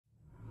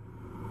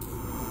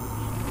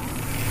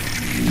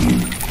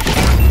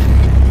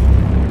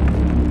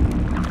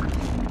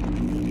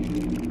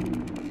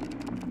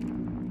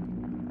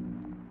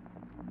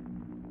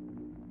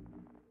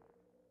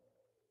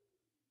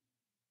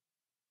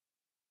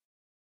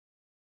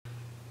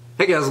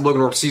Hey guys,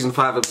 Logan Richardson, Season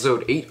 5,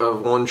 Episode 8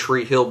 of One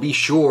Tree Hill. Be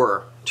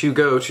sure to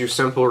go to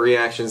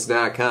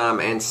SimpleReactions.com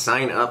and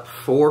sign up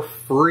for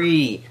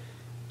free.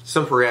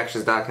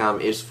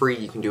 SimpleReactions.com is free.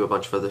 You can do a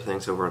bunch of other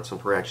things over on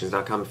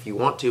SimpleReactions.com. If you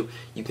want to,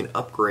 you can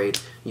upgrade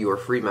your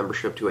free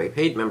membership to a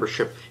paid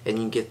membership, and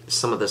you can get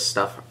some of this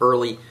stuff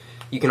early.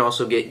 You can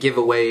also get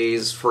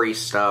giveaways, free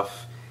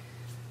stuff,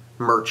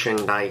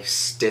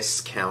 merchandise,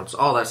 discounts,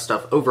 all that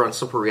stuff over on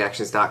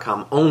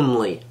SimpleReactions.com,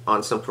 only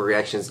on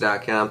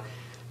SimpleReactions.com.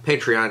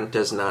 Patreon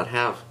does not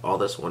have all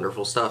this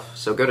wonderful stuff.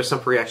 So go to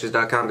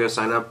SimpleReactions.com, go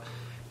sign up,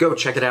 go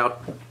check it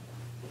out.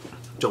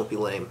 Don't be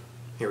lame.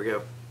 Here we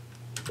go.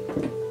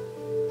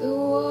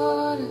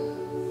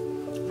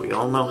 We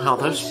all know how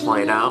this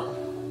played out.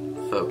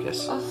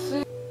 Focus.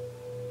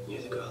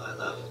 You're the girl I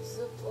love.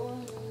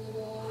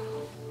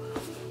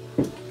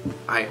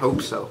 I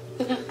hope so.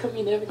 Then how come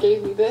you never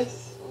gave me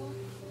this?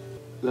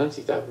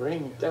 Lindsay, that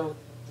ring. Don't.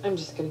 I'm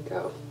just gonna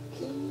go.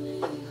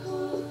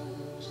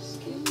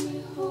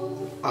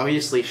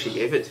 Obviously she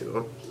gave it to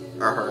him.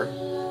 Or her.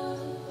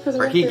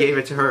 Or he gave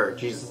it to her.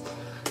 Jesus.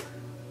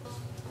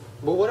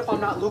 But what if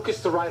I'm not Lucas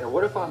the writer?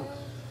 What if I'm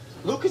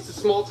Lucas the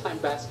small-time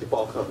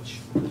basketball coach?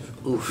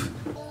 Oof.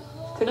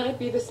 Then I'd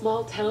be the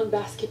small-town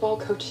basketball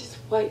coach's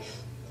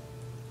wife.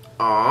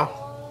 Aw.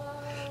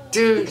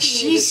 Dude,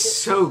 she's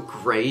so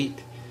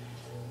great.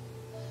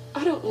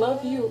 I don't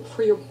love you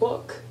for your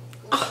book.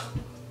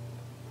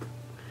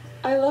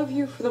 I love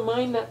you for the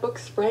mind that book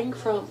sprang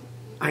from.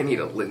 I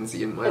need a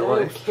Lindsay in my And I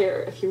don't life.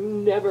 care if you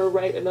never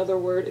write another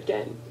word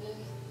again.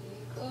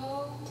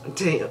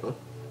 Damn.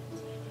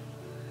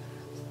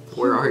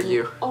 Where are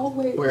you?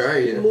 Always Where are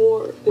you?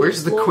 More than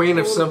Where's the queen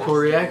of small-town Simple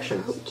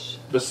Reactions? basketball coach.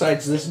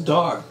 Besides this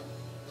dog.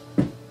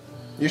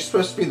 You're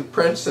supposed to be the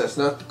princess,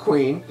 not the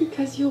queen.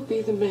 Because you'll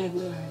be the man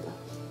that I love.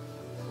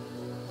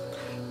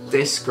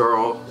 This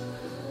girl.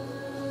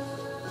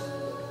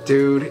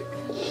 Dude.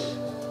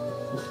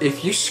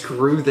 If you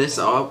screw this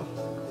up.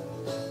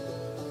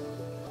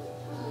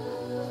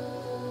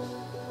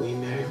 Will you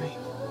marry me?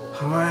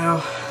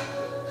 Well.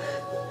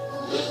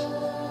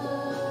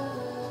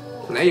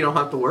 Now you don't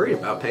have to worry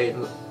about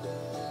Peyton.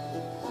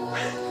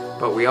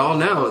 But we all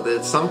know that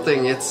it's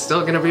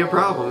still gonna be a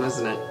problem,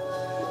 isn't it?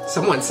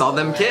 Someone saw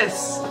them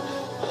kiss.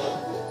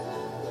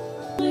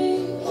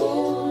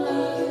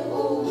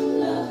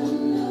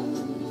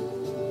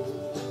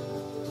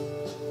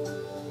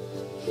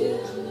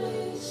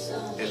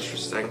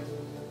 Interesting.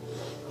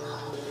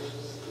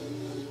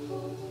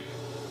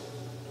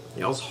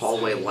 Y'all's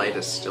hallway light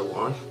is still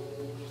on.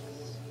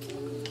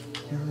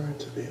 You're right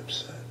to be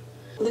upset.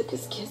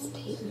 Lucas kissed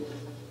Peyton.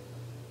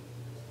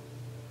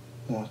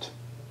 What?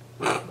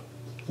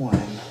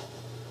 When?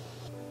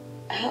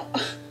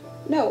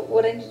 No,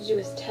 what I need to do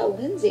is tell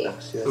Lindsay.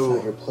 See, that's Ooh.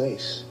 not your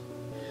place.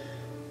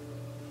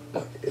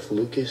 Look, if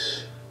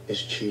Lucas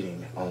is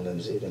cheating on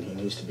Lindsay, then he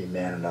needs to be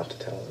man enough to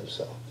tell her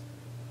so.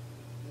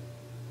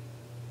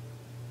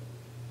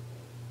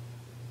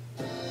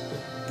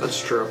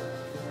 That's true.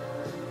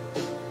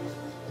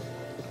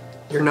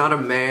 You're not a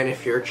man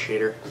if you're a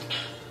cheater.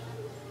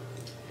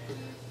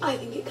 I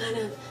think it kind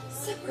of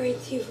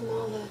separates you from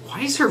all the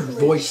Why is her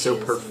voice so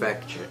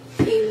perfection?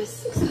 famous,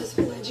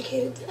 successful,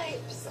 educated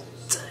types.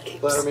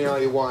 Flatter me all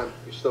you want.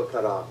 You're still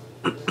cut off.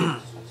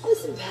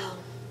 Listen, pal.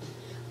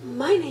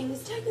 My name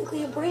is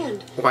technically a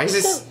brand. Why is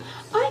this?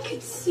 So I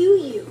could sue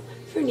you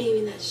for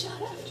naming that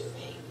shot after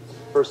me.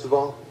 First of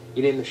all,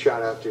 you named the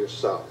shot after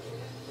yourself.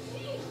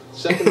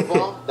 Second of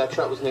all, that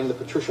shot was named the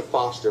Patricia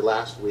Foster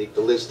last week,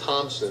 the Liz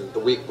Thompson the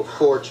week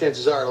before.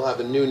 Chances are it'll have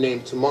a new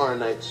name tomorrow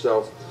night,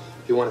 so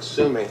if you want to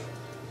sue me,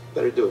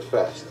 better do it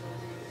fast.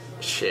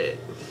 Shit.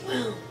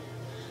 Well,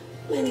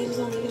 my name's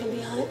only going to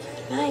be on it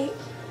for tonight.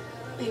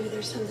 Maybe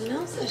there's something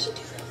else I should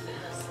do real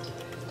fast.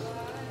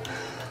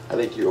 I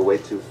think you're way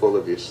too full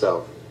of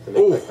yourself to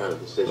make that kind of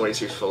decision. Way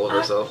too full of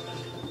herself.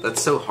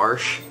 That's so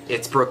harsh.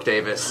 It's Brooke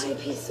Davis. Hi,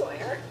 P.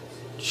 Sawyer.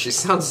 She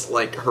sounds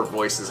like her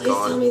voice is Please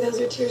tell gone. me those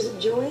are tears of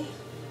joy.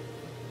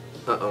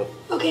 Uh-oh.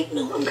 Okay,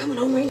 no, I'm coming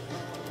home right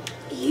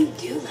now. You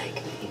do like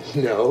me.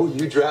 No,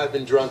 you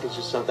driving drunk is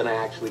just something I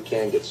actually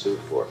can get sued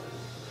for.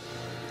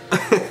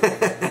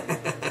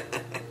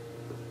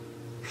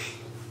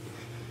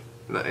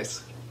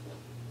 Nice.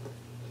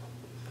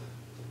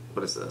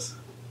 What is this?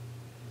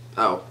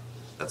 Oh,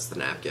 that's the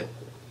napkin.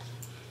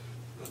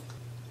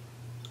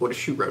 What if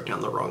she wrote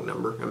down the wrong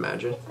number?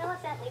 Imagine. It's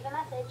Millicent. Leave a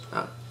message.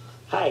 Oh.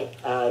 Hi,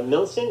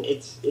 Millicent,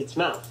 it's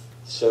Mouth.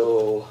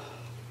 So,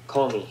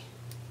 call me.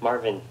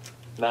 Marvin.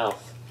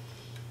 Mouth.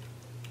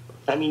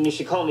 I mean, you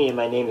should call me and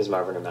my name is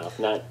Marvin or Mouth,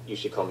 not you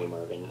should call me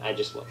Marvin. I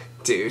just look.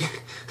 Dude.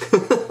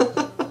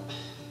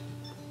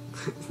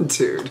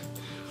 Dude.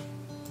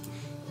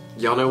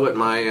 Y'all know what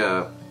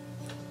my,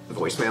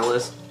 voicemail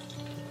is?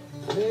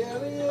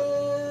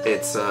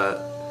 It's,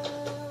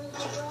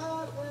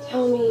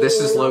 Tell me this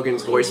is you're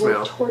Logan's not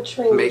voicemail.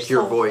 torturing Make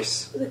your yourself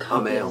voice with a a copy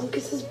of male.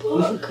 Lucas's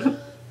book.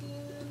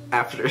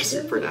 After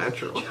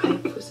Supernatural.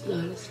 Tribe was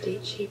not a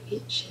state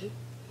championship.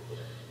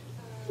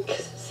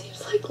 Because it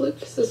seems like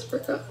Lucas has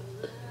forgotten.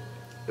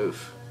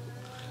 Oof.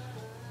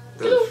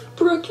 Don't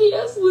he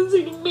asked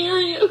Lindsay to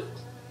marry him.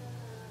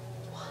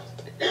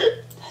 What?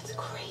 That's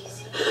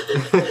crazy.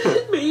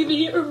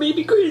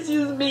 Maybe crazy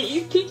as me,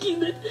 thinking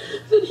that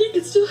he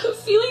could still have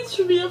feelings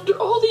for me after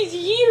all these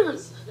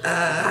years.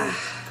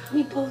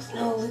 We both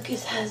know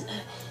Lucas has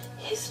a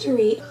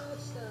history.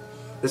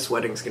 This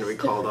wedding's gonna be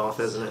called off,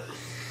 isn't it?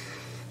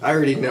 I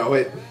already know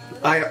it.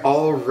 I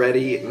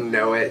already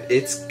know it.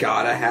 It's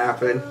gotta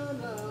happen.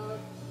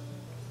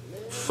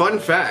 Fun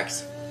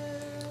fact.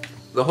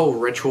 The whole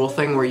ritual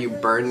thing where you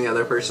burn the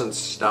other person's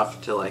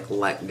stuff to, like,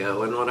 let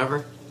go and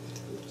whatever.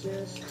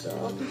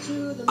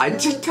 I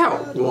did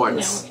that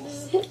once.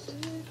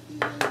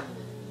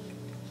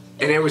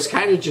 And it was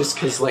kind of just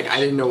because, like, I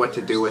didn't know what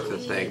to do with the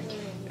thing.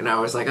 And I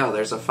was like, oh,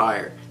 there's a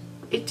fire.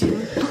 It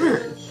didn't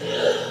burn.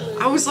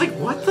 I was like,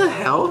 what the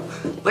hell?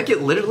 Like,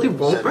 it literally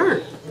won't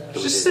burn.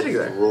 It's just sitting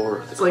there.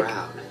 It's like,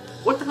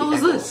 what the hell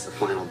is this? The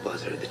final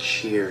buzzer, the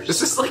cheers. Is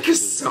this like a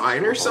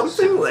sign or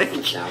something? Like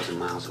 1,000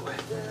 miles away.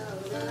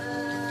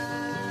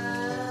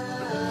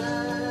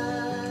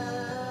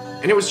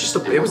 And it was just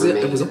a, it was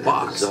a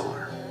box.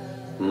 Bizarre,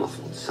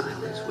 muffled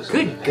silence was.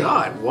 Good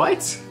God,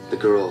 what? The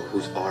girl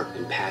whose art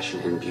and passion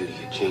and beauty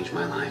had changed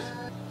my life.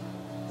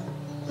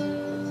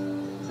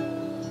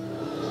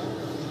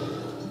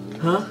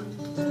 Huh?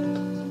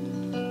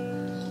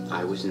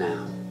 I was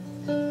now,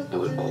 I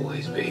would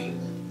always be,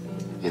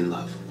 in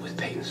love with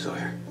Peyton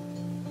Sawyer.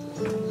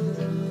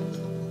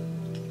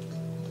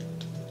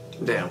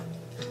 Damn.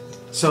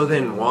 So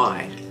then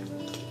why?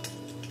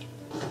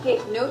 Hey,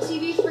 no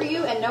TV for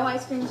you and no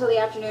ice cream until the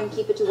afternoon.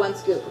 Keep it to 1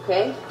 scoop,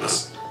 okay?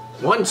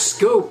 1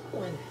 scoop?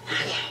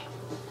 Okay.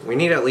 We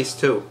need at least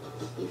 2.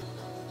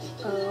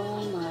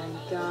 Oh my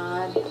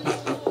God.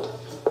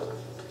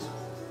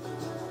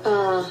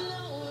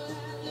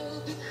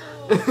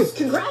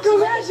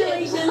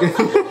 Congratulations!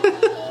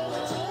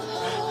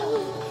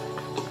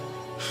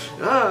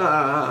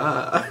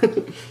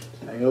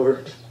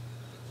 Hangover?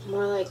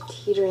 More like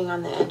teetering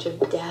on the edge of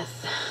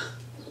death.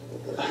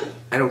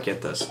 I don't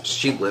get this.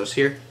 She lives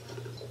here?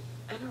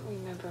 I don't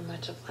remember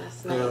much of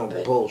last night. Oh, but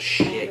I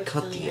bullshit. have a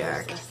Cut feeling the it was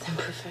act. less than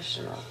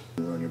professional.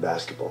 Ruin your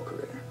basketball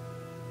career.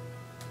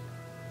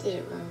 Did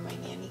it ruin my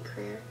nanny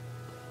career?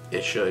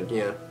 It should,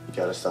 yeah. You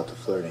gotta stop the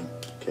flirting,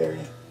 Carrie.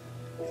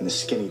 And the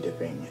skinny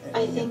dipping.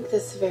 I think the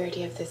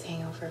severity of this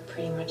hangover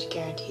pretty much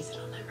guarantees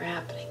it'll never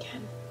happen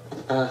again.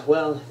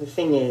 Well, the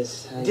thing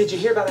is... Did you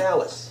hear about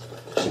Alice?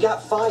 She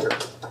got fired.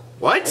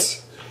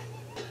 What?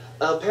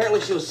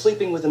 Apparently she was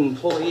sleeping with an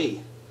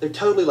employee. They're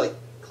totally, like,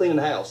 cleaning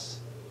the house.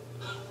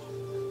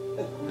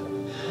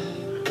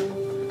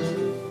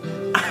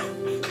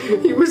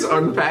 He was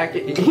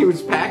unpacking. He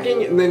was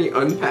packing, and then he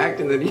unpacked,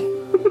 and then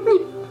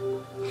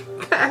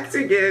he packed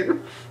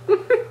again.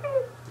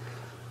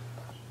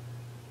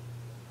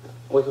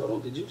 Wait, hold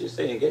on. Did you just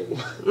say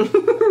engagement?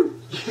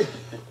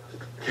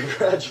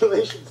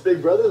 Congratulations,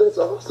 big brother. That's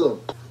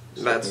awesome.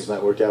 That's Things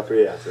might work out for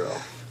you after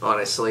all.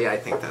 honestly, I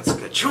think that's a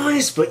good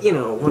choice, but you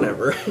know,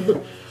 whatever.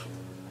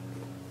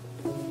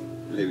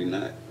 Maybe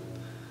not.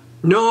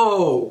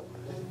 No!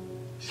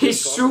 He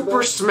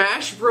Super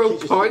Smash Bro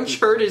Punch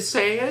hurt his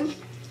hand?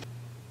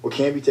 What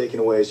can't be taken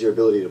away is your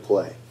ability to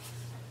play.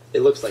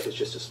 It looks like it's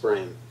just a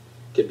sprain.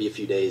 Could be a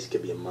few days,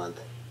 could be a month.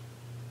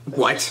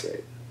 What?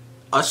 Great.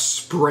 A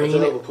sprain?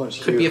 That's a hell of a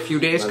punch, Could too. be a few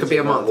days, could be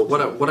a month.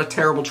 What a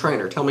terrible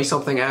trainer. Tell me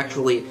something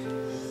actually...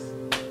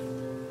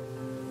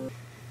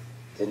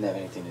 Didn't have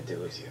anything to do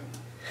with you.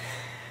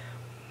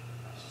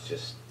 It's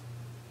just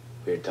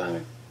weird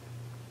timing.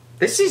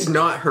 This is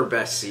not her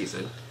best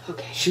season.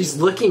 Okay. She's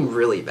looking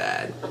really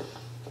bad.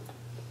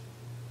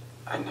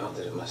 I know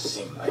that it must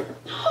seem like...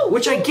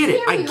 Which I get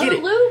it, I Very get hurt,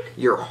 it. Luke.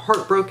 You're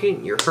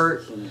heartbroken, you're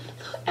hurt, Am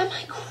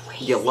I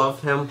crazy? you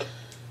love him,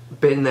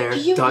 been there, Do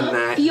you done not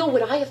that. feel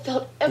what I have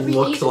felt every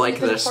Looked day since like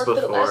we've been this apart for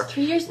the before. last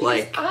 3 years? Because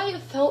Like- I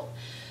have felt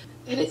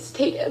that it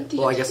stayed empty.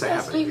 Well, I guess I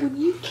last haven't night yet.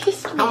 when you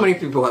kissed me. How many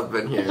people have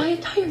been And my here?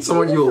 entire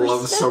Someone you universe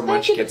love so snapped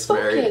much back into gets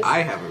married. focus. I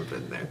haven't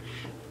been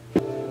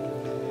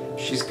there.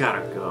 She's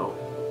gotta go.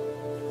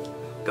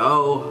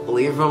 Go,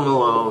 leave him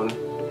alone.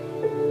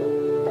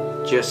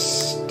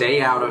 Just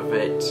stay out of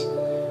it.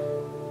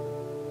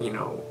 You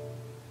know,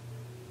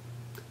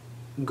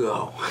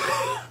 go.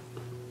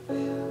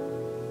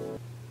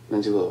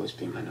 Lindsay will always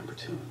be my number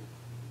 2.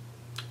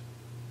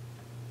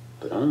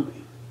 But only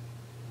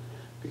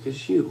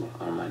because you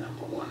are my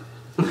number 1.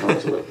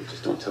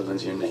 Just don't tell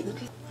Lindsay your name.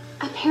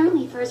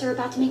 Apparently, furs are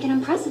about to make an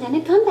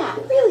unprecedented comeback.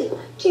 Really?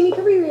 Jamie,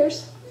 cover your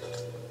ears.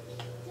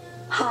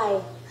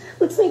 Hi.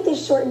 Let's make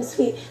this short and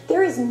sweet.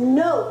 There is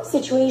no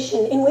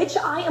situation in which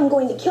I am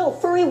going to kill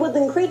furry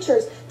woodland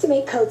creatures to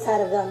make coats out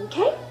of them,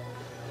 okay?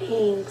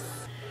 Thanks.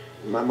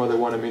 My mother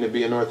wanted me to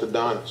be an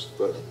orthodontist,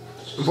 but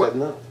she What? said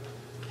no.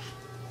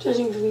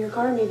 Judging from your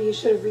car, maybe you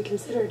should have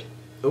reconsidered.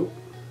 Oh.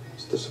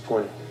 It's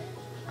disappointing.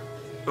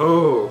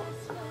 Oh.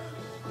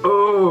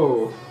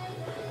 Oh.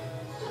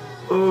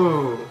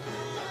 Oh.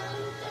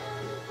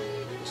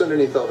 It's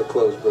underneath all the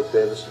clothes, Brooke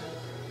Davis.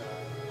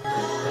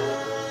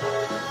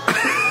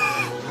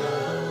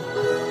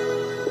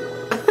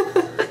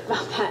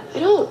 About that. I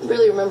don't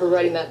barely remember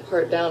writing that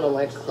part down on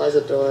my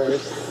closet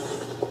doors.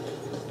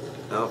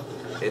 Oh,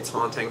 it's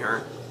haunting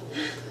her.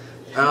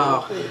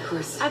 Oh. Of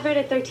course. I've read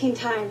it 13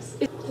 times.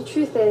 The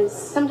truth is,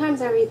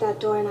 sometimes I read that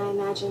door and I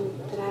imagine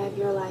that I have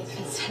your life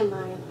instead of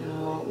mine.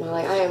 No,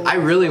 Molly, I am. I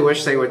really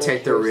wish they would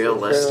take the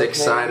realistic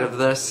side of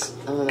this,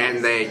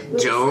 and they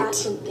don't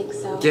think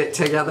so. get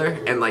together,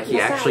 and like he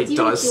actually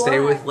does stay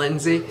with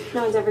Lindsay.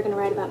 No one's ever gonna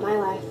write about my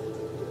life.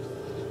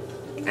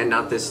 And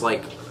not this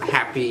like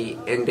happy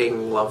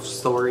ending love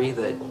story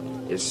that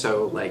is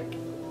so like.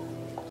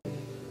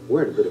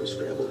 We're in a bit of a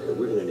scramble here.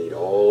 We're gonna need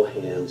all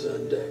hands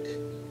on deck.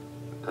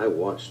 I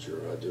watched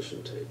your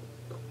audition tape.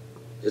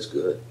 It's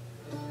good.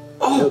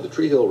 Oh! You know, the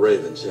Tree Hill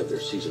Ravens have their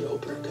season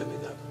opener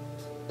coming up.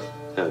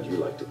 How'd you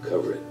like to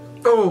cover it?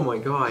 Oh my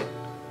god.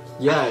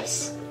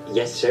 Yes.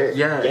 Yes, sir.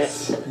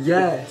 Yes.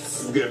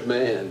 Yes. Good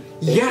man.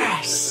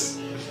 Yes.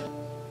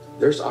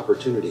 There's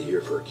opportunity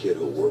here for a kid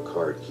who'll work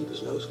hard and keep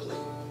his nose clean.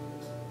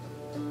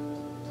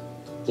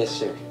 Yes,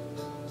 sir.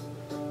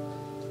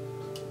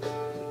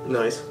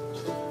 Nice.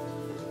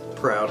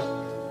 Proud.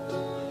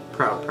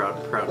 Proud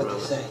What'd they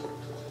moment. say?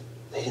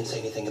 They didn't say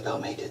anything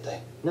about me, did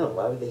they? No,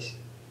 why would they?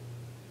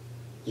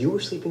 You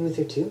were sleeping with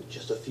her too?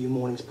 Just a few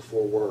mornings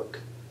before work.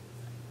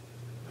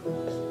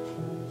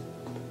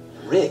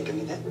 Rick, I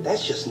mean,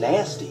 that's just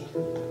nasty.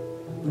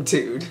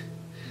 Dude.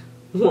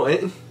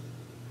 What?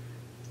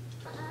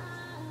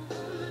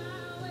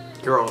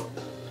 Girl.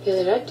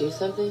 Did I do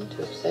something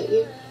to upset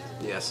you?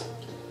 Yes.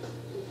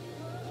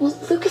 Well,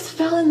 Lucas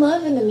fell in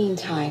love in the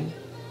meantime.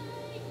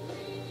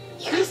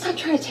 You gotta stop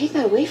trying to take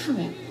that away from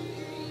him.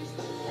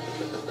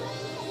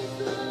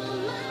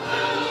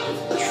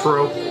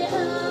 True.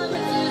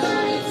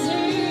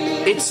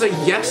 It's a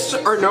yes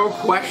or no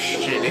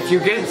question. If you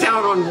get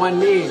down on one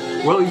knee,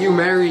 will you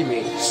marry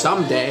me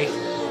someday?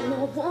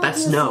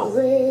 That's no.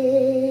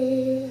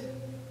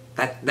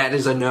 That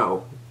is a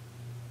no.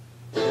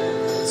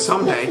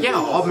 Someday, yeah,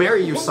 I'll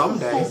marry you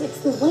someday. It's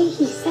the way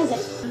he says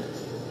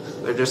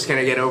it. They're just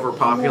gonna get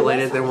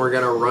overpopulated, then we're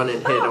gonna run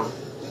and hit them.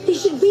 They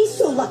should be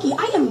so lucky.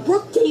 I am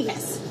Brooke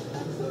Davis.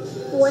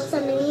 What's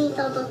underneath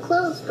all the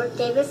clothes, Brooke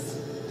Davis?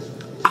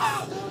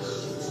 How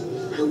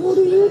old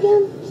are you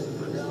again?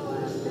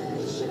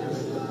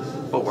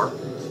 4.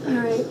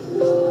 Alright.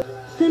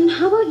 Then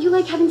how about you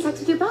like having sex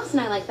with your boss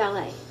and I like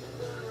ballet?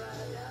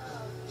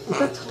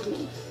 Brooke told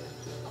me.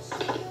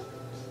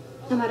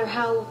 No matter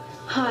how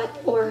hot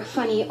or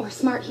funny or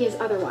smart he is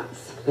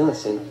otherwise.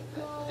 Listen.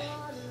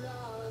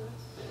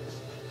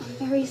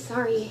 I'm very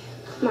sorry,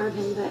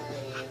 Marvin, but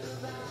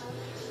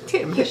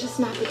Damn you're it. just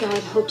not the guy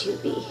I'd hoped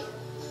you'd be.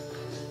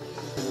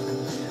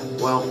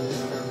 Well,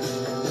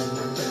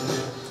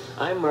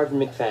 I'm Marvin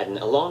McFadden,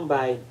 along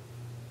by...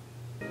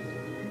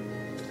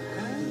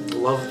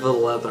 love the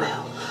leather.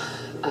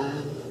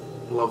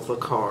 Love the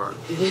car.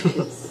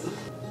 Lucas.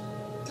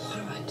 What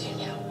do I do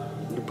now?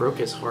 You broke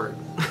his heart.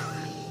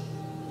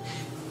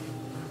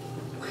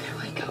 Where do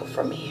I go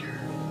from here?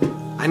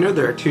 I know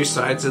there are two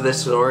sides of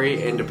this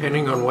story, and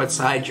depending on what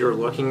side you're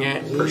looking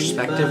at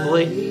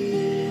prospectively,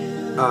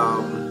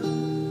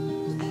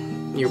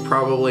 you're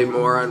probably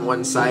more on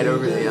one side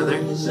over the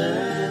other.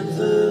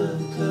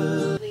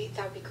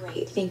 That would be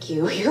great. Thank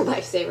you. You're a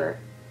lifesaver.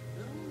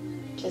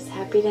 Just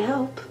happy to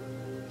help.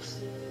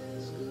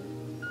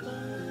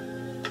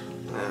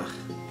 Ugh,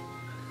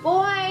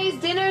 Boys,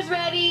 dinner's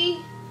ready.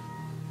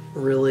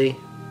 really?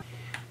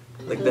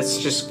 Like, that's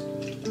just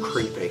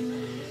creepy.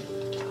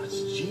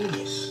 That's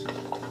genius.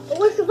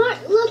 What's the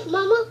part? Look,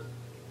 Mama.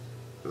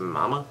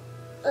 Mama?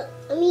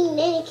 I mean,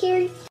 Nanny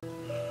Carrie.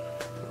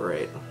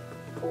 Right.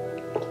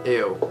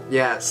 Ew.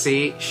 Yeah,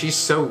 see? She's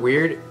so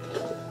weird.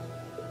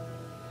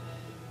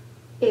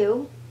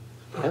 Ew.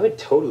 I would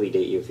totally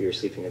date you if you were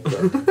sleeping with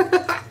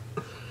Brooke.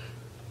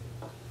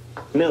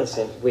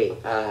 Millicent, wait,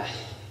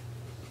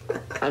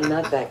 I'm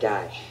not that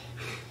guy.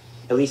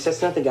 At least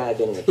that's not the guy I've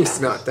been in the past.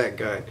 He's not that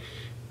guy.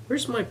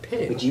 Where's my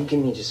pin? Would you give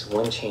me just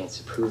one chance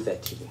to prove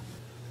that to you?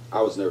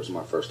 I was nervous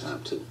my first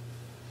time, too.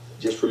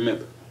 Just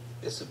remember,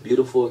 it's a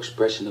beautiful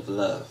expression of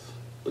love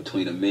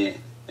between a man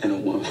and a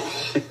woman.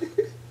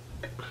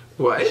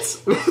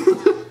 What?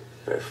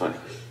 Very funny.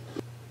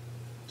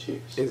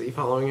 Cheers. Is he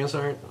following us,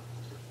 Art?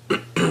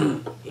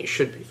 He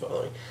should be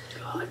following.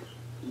 God.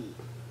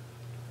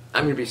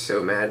 I'm gonna be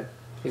so mad.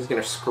 He's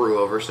gonna screw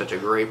over such a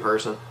great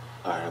person.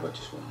 Alright, how about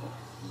just one more?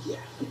 Yeah.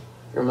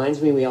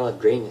 Reminds me we all have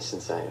greatness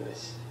inside of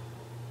us.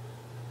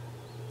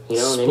 You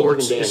know, on any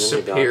Sports given day, is an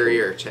underdog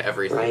superior can to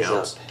everything rise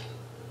else. up.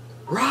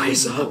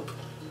 Rise up!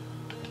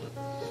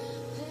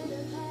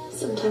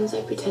 Sometimes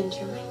I pretend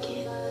you're my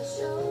kid.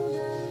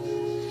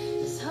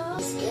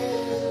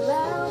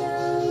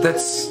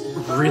 That's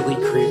really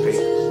creepy.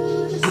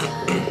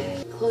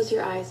 Close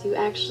your eyes. You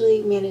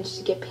actually managed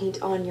to get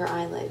paint on your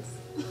eyelids.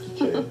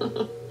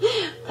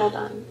 Hold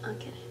on. I'll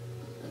get it.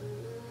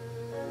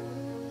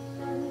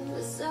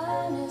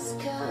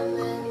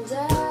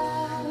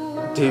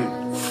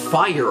 Dude,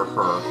 fire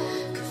her.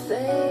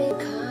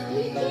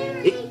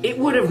 It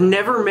would have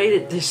never made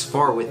it this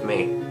far with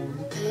me.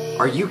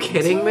 Are you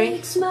kidding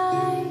me?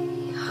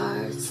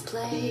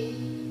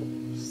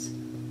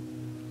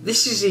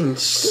 This is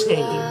insane.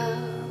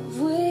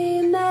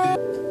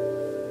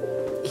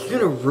 You're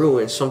gonna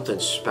ruin something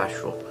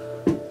special,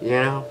 you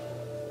know?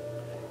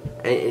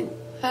 And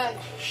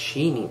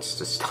she needs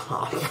to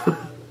stop.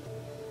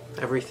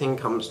 Everything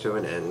comes to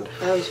an end.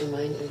 I was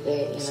reminded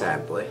today, you know,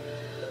 sadly.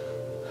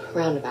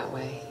 Roundabout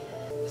way.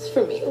 It's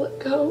for me to let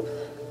go.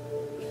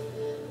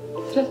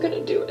 And I'm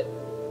gonna do it.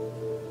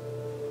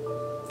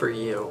 For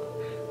you.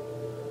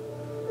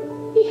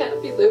 Be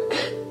happy, Luke.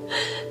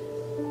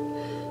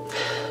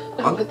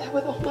 I want that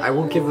with all my I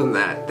will give them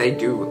that. They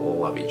do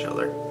love each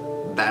other.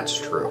 That's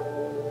true.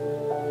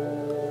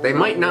 They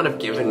might not have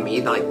given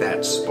me like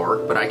that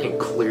spark, but I can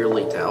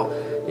clearly tell,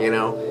 you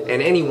know?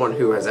 And anyone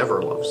who has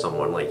ever loved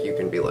someone, like, you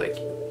can be like,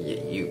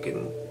 you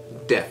can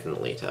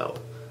definitely tell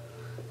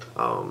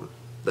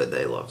that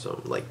they love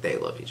someone, like, they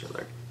love each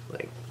other.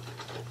 Like,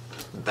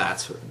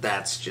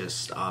 that's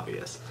just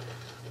obvious.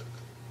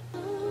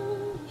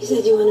 You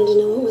said you wanted to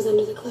know what was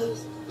under the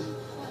clothes.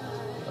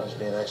 I was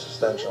being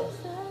existential.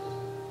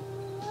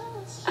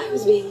 I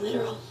was being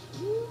literal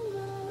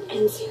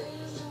and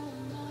serious.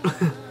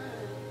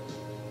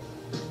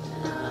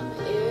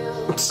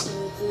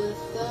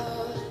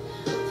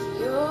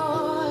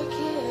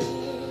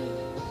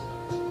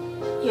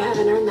 You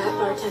haven't earned that,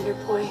 bartender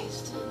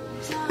poised.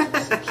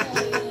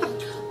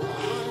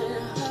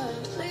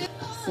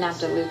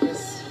 Snapped at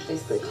Lucas.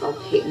 Basically called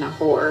Peyton a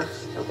whore.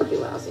 Felt pretty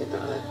lousy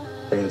about it.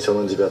 Are you gonna tell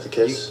Lindsay about the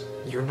kiss?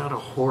 You're not a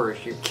whore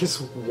if you kiss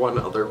one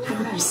other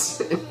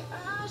person.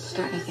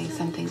 Starting to think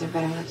some things are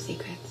better left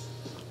secrets.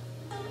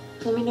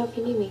 Let me know if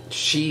you need me.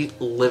 She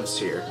lives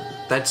here.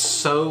 That's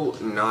so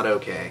not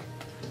okay.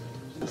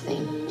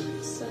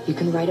 You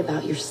can write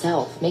about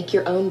yourself. Make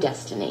your own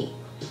destiny.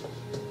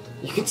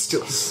 You can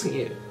still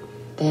see it.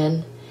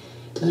 Then,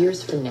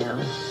 years from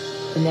now,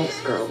 the next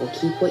girl will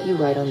keep what you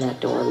write on that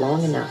door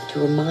long enough to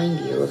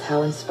remind you of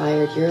how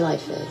inspired your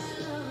life is.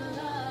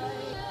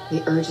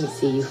 The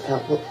urgency you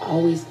felt will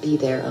always be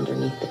there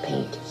underneath the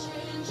paint.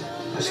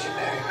 Let's get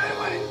married right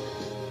away.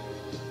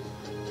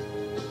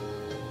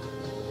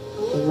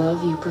 The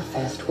love you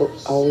professed will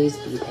always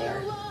be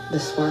there. The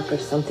spark of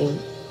something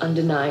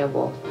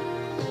undeniable.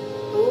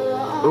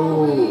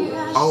 Ooh.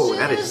 Oh,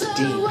 that is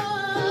deep.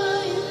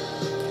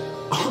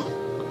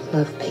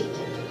 Love, Peyton.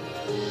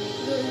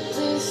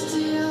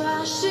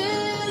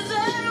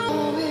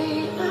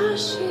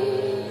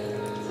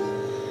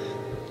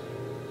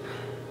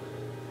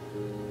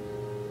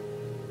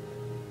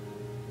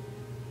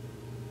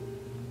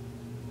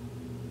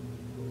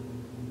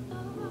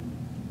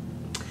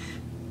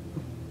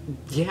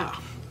 Yeah,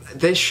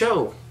 this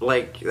show,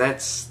 like,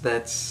 that's,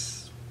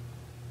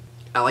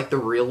 I like the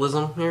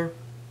realism here.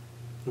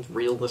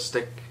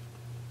 Realistic,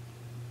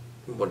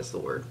 what is the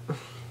word?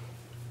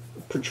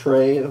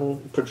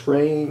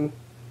 Portraying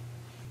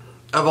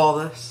of all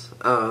this,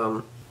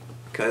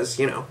 because,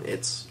 you know,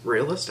 it's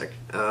realistic.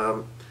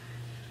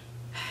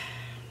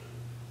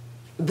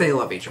 They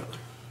love each other.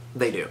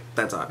 They do.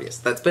 That's obvious.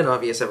 That's been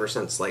obvious ever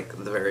since, like,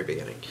 the very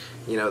beginning.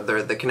 You know,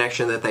 the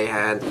connection that they've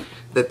had,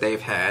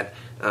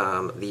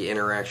 the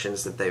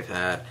interactions that they've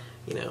had,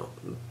 you know,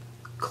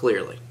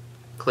 clearly.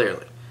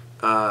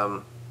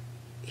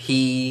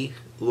 He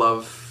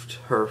loved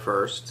her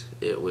first.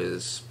 It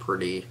was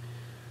pretty,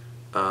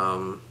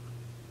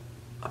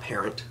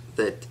 apparent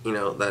that, you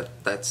know, that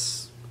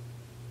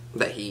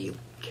he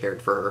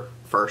cared for her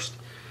first.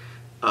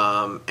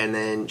 And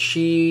then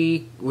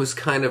she was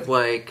kind of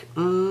like,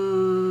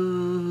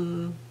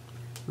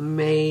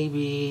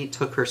 maybe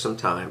took her some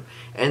time.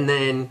 And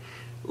then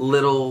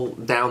little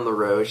down the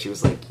road, she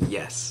was like,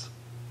 yes.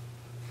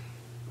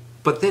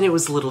 But then it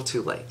was a little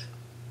too late.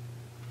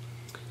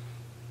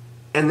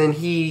 And then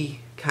he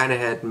kind of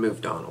had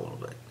moved on a little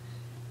bit.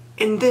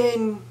 And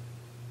then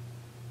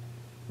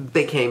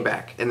they came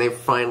back and they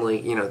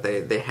finally, you know,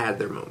 they had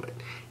their moment.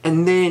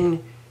 And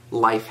then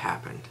life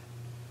happened.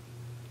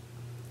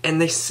 And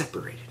they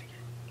separated again.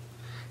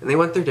 And they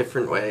went their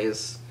different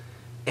ways.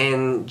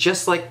 And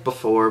just like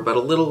before, but a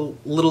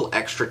little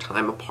extra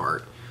time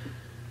apart,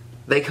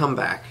 they come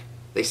back,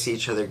 they see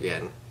each other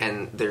again,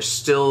 and there's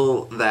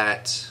still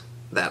that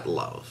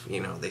love,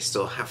 you know, they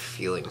still have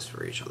feelings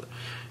for each other.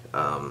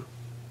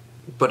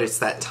 But it's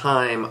that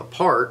time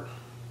apart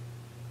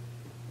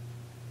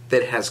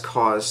that has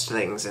caused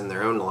things in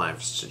their own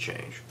lives to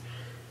change.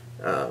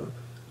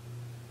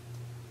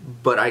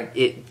 But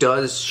it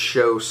does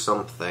show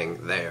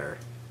something there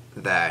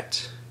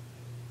that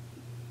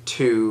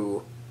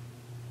to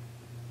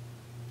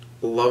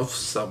love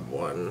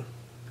someone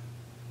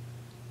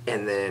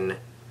and then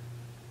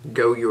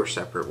go your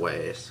separate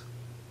ways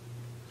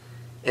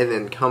and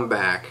then come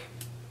back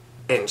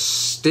and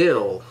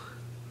still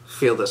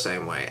feel the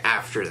same way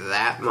after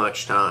that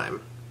much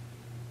time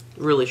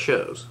really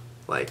shows,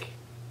 like,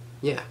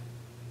 yeah,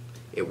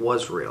 it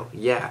was real.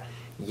 Yeah,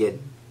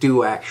 you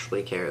do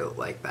actually care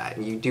like that,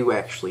 and you do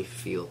actually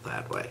feel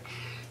that way.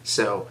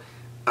 So,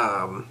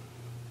 I'm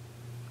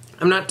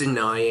not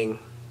denying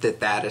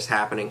that is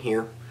happening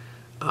here.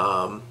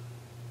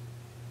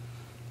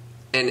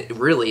 And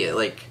really,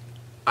 like,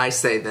 I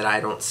say that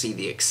I don't see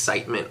the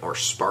excitement or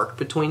spark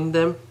between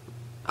them.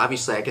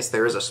 Obviously, I guess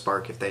there is a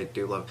spark if they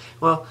do love.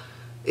 Well,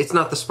 it's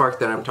not the spark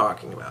that I'm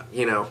talking about.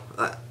 You know,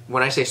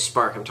 when I say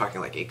spark, I'm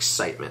talking like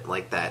excitement,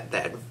 like that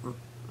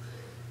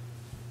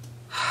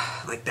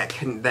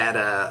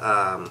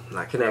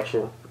not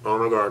connection. Oh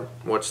my God,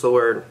 what's the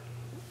word?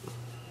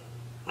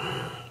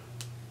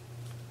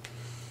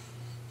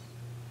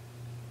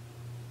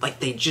 Like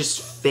they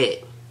just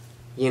fit.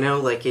 You know,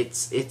 like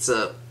it's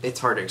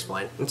hard to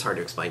explain. It's hard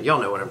to explain. Y'all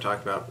know what I'm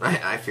talking about.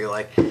 I feel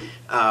like.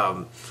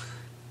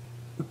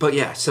 But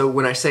yeah, so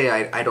when I say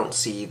I don't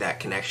see that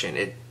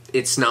connection,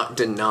 it's not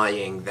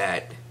denying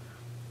that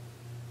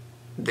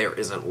there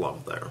isn't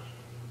love there.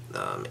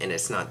 And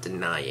it's not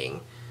denying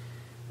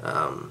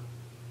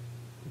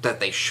that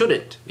they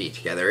shouldn't be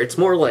together. It's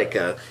more like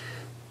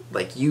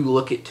you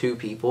look at two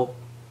people,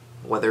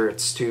 whether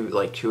it's two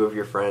of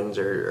your friends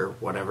or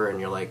whatever, and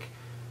you're like,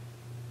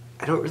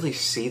 I don't really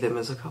see them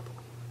as a couple,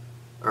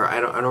 or I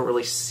don't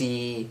really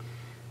see,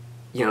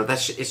 you know,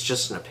 it's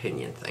just an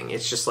opinion thing.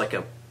 It's just like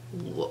a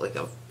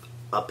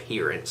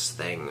appearance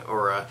thing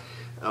or a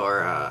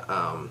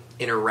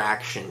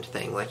interaction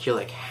thing. Like you're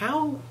like,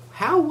 how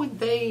would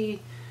they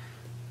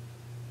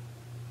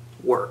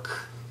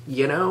work?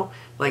 You know,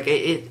 like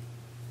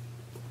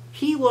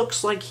he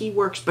looks like he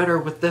works better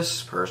with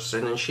this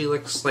person, and she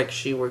looks like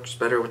she works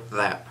better with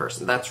that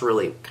person. That's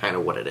really kind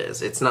of what it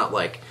is. It's not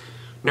like,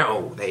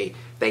 no, they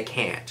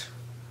can't.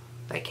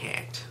 They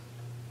can't.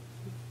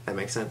 That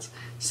makes sense?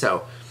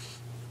 So,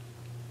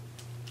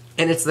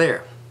 and it's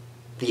there.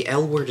 The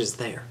L word is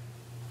there.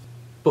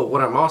 But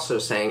what I'm also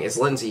saying is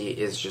Lindsay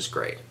is just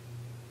great.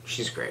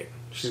 She's great.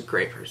 She's a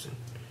great person.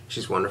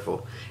 She's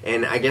wonderful.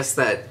 And I guess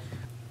that,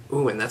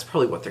 ooh, and that's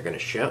probably what they're going to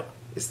show.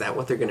 Is that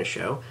what they're going to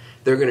show?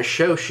 They're going to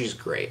show she's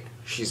great.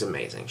 She's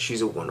amazing.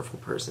 She's a wonderful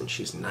person.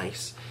 She's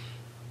nice.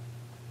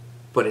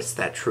 But it's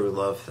that true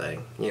love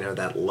thing. You know,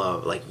 that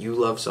love. Like, you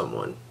love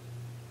someone.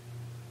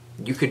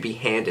 You could be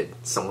handed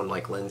someone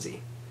like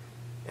Lindsay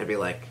and be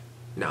like,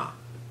 nah,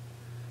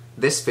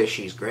 this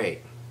fishy's great.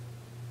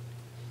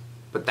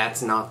 But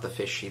that's not the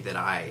fishy that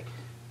I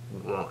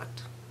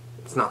want.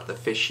 It's not the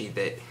fishy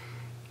that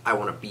I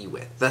want to be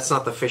with. That's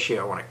not the fishy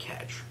I want to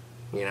catch.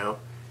 You know?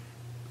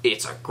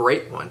 It's a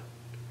great one.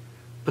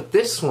 But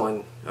this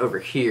one over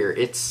here,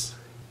 it's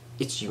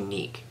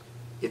unique.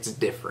 It's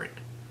different.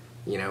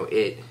 You know,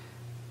 it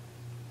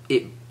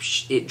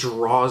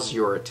draws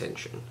your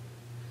attention.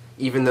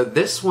 Even though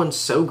this one's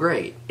so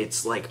great,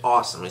 it's like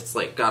awesome. It's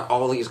like got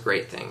all these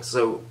great things.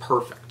 So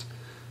perfect.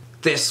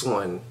 This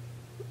one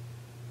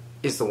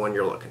is the one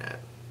you're looking at.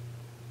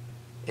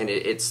 And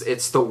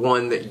it's the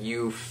one that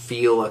you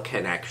feel a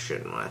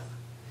connection with.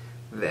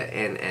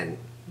 And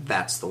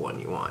that's the one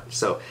you want.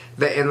 So,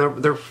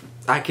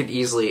 I could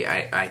easily,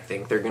 I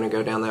think they're going to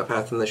go down that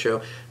path in the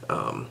show.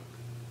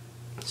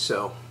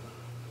 So,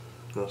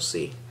 we'll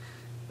see.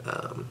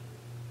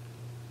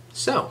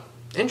 So,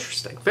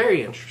 interesting.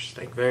 Very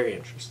interesting. Very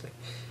interesting.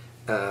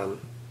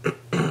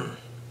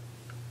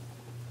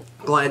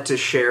 Glad to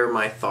share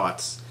my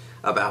thoughts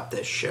about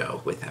this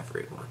show with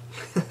everyone.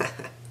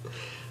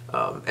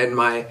 And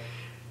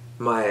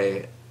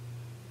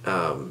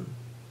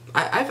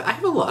I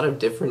have a lot of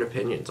different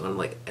opinions on,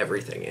 like,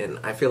 everything, and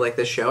I feel like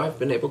this show I've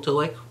been able to,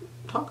 like,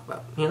 talk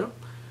about, you know?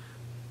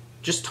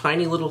 Just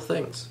tiny little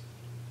things.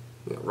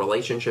 You know,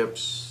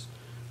 relationships,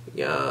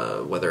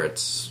 whether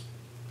it's,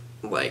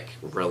 like,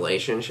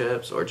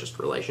 relationships or just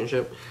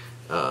relationship,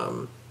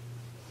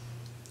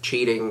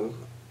 cheating,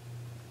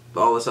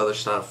 all this other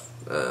stuff,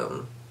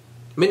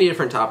 many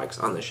different topics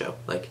on the show,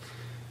 like,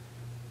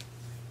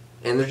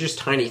 and they're just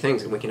tiny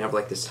things, and we can have,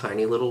 like, this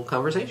tiny little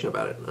conversation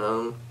about it,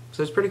 so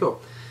it's pretty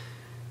cool.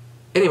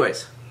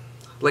 Anyways,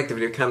 like the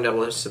video, comment down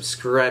below,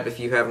 subscribe if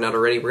you have not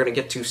already. We're going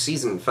to get to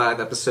Season 5,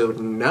 Episode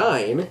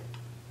 9.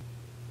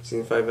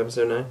 Season 5,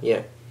 Episode 9?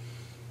 Yeah.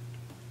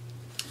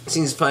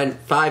 Season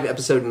 5,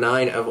 Episode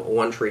 9 of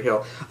One Tree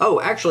Hill. Oh,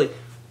 actually,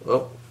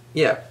 well,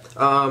 yeah.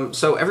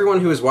 So everyone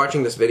who is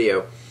watching this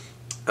video,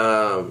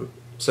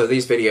 so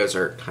these videos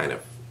are kind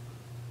of,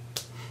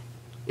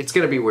 it's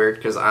going to be weird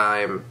because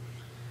I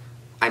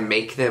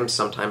make them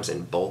sometimes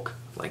in bulk,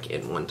 like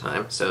in one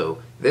time.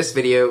 So this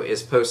video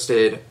is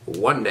posted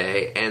one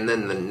day, and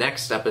then the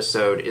next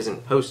episode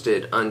isn't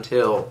posted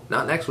until,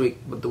 not next week,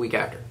 but the week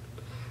after.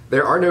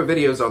 There are no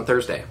videos on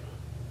Thursday.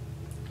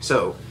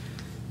 So,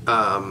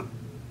 and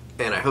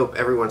I hope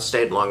everyone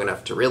stayed long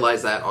enough to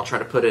realize that. I'll try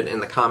to put it in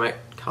the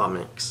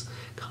comments.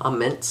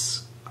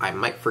 I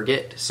might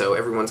forget, so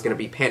everyone's going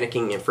to be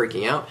panicking and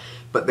freaking out.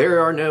 But there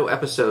are no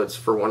episodes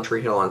for One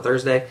Tree Hill on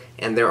Thursday,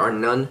 and there are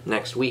none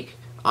next week.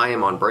 I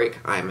am on break.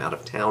 I am out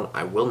of town.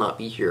 I will not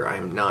be here. I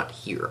am not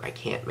here. I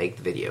can't make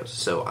the videos.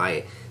 So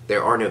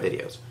there are no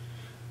videos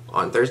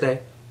on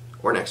Thursday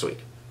or next week.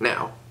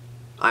 Now,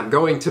 I'm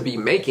going to be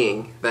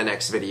making the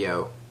next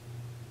video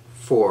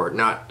for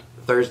not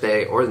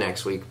Thursday or the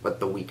next week, but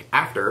the week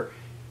after,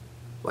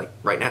 like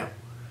right now.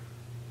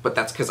 But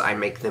that's because I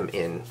make them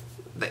in.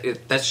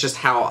 That's just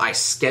how I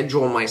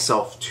schedule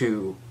myself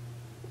to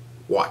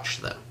watch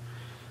them.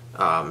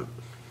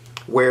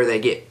 where they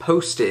get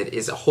posted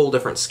is a whole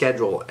different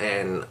schedule,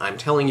 and I'm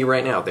telling you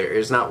right now, there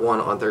is not one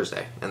on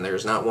Thursday, and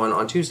there's not one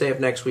on Tuesday of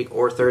next week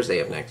or Thursday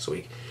of next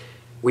week.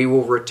 We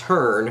will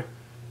return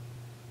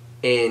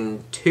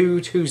in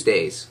 2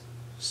 Tuesdays.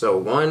 So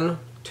 1,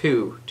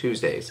 2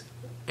 Tuesdays.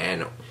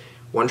 And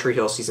One Tree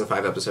Hill Season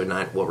 5 Episode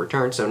 9 will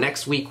return. So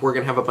next week we're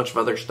going to have a bunch of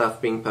other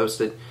stuff being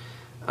posted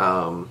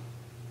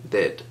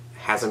that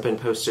hasn't been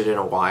posted in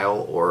a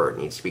while or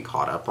needs to be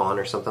caught up on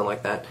or something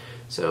like that.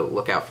 So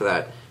look out for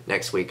that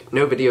next week.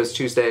 No videos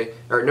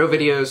no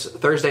videos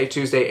Thursday,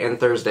 Tuesday, and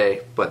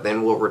Thursday, but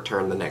then we'll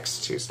return the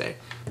next Tuesday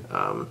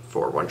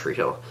for One Tree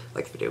Hill.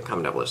 Like the video,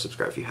 comment down below,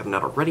 subscribe if you have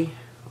not already.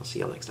 I'll see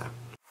y'all next time.